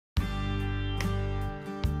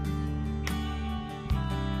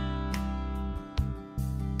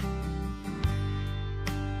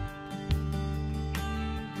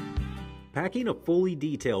Packing a fully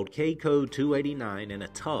detailed K-Code 289 and a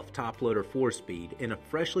tough top-loader 4-speed in a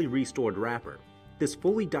freshly restored wrapper, this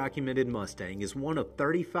fully documented Mustang is one of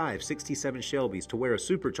 35 67 Shelbys to wear a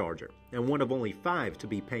supercharger and one of only 5 to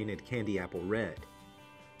be painted candy apple red.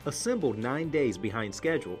 Assembled 9 days behind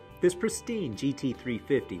schedule, this pristine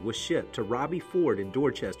GT350 was shipped to Robbie Ford in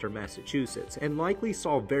Dorchester, Massachusetts, and likely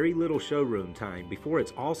saw very little showroom time before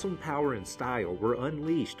its awesome power and style were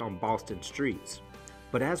unleashed on Boston streets.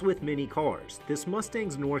 But as with many cars, this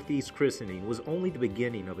Mustang's Northeast christening was only the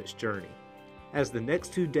beginning of its journey, as the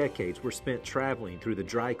next 2 decades were spent traveling through the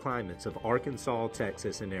dry climates of Arkansas,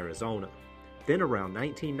 Texas, and Arizona. Then around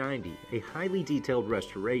 1990, a highly detailed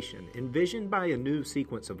restoration, envisioned by a new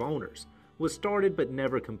sequence of owners, was started but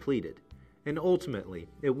never completed, and ultimately,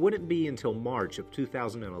 it wouldn't be until March of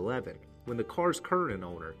 2011 when the car's current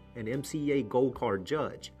owner, an MCA Gold Card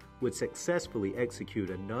judge, would successfully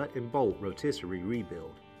execute a nut and bolt rotisserie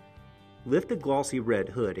rebuild. Lift the glossy red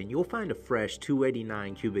hood and you'll find a fresh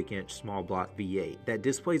 289 cubic inch small block V8 that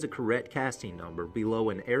displays a correct casting number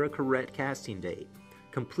below an era correct casting date,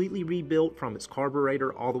 completely rebuilt from its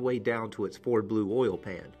carburetor all the way down to its Ford Blue oil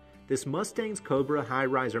pan. This Mustang's Cobra high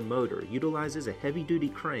riser motor utilizes a heavy-duty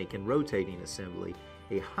crank and rotating assembly,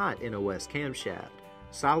 a hot NOS camshaft,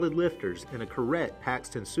 solid lifters, and a correct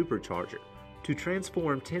Paxton supercharger to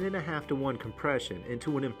transform 10.5-to-1 compression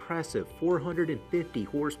into an impressive 450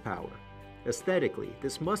 horsepower. Aesthetically,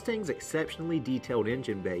 this Mustang's exceptionally detailed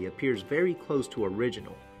engine bay appears very close to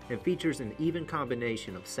original and features an even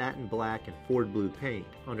combination of satin black and Ford Blue paint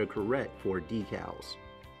under correct Ford decals.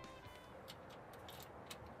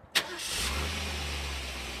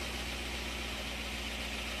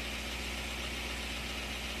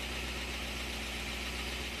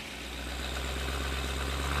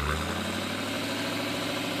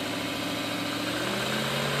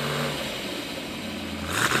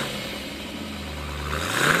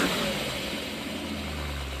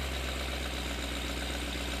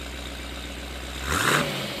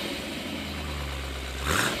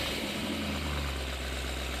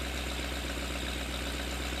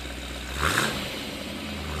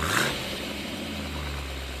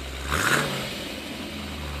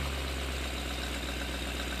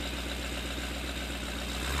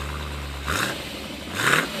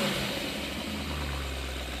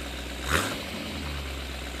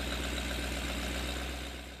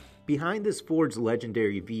 Behind this Ford's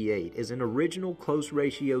legendary V8 is an original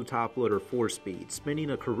close-ratio top-loader 4-speed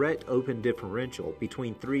spinning a correct open differential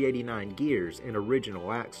between 389 gears and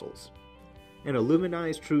original axles. An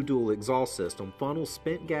aluminized true dual exhaust system funnels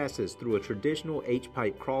spent gases through a traditional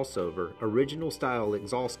H-pipe crossover, original-style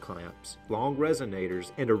exhaust clamps, long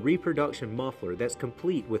resonators, and a reproduction muffler that's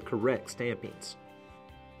complete with correct stampings.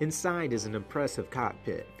 Inside is an impressive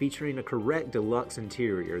cockpit featuring a correct deluxe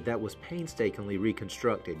interior that was painstakingly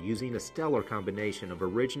reconstructed using a stellar combination of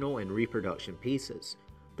original and reproduction pieces.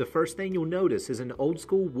 The first thing you'll notice is an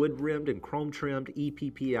old-school wood-rimmed and chrome-trimmed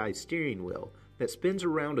EPPI steering wheel that spins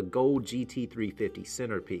around a gold GT350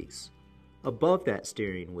 centerpiece. Above that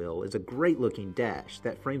steering wheel is a great-looking dash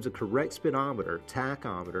that frames a correct speedometer,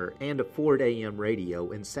 tachometer, and a Ford AM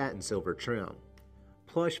radio in satin silver trim.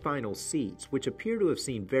 Plush vinyl seats, which appear to have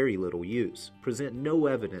seen very little use, present no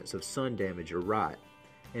evidence of sun damage or rot,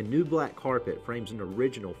 and new black carpet frames an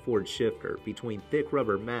original Ford shifter between thick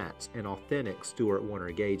rubber mats and authentic Stewart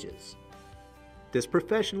Warner gauges. This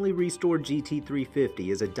professionally restored GT350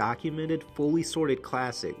 is a documented, fully sorted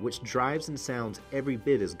classic which drives and sounds every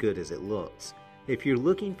bit as good as it looks. If you're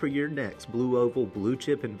looking for your next blue oval blue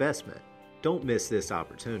chip investment, don't miss this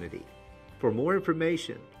opportunity. For more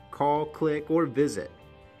information, call, click, or visit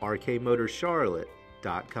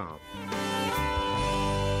rkmotorscharlotte.com.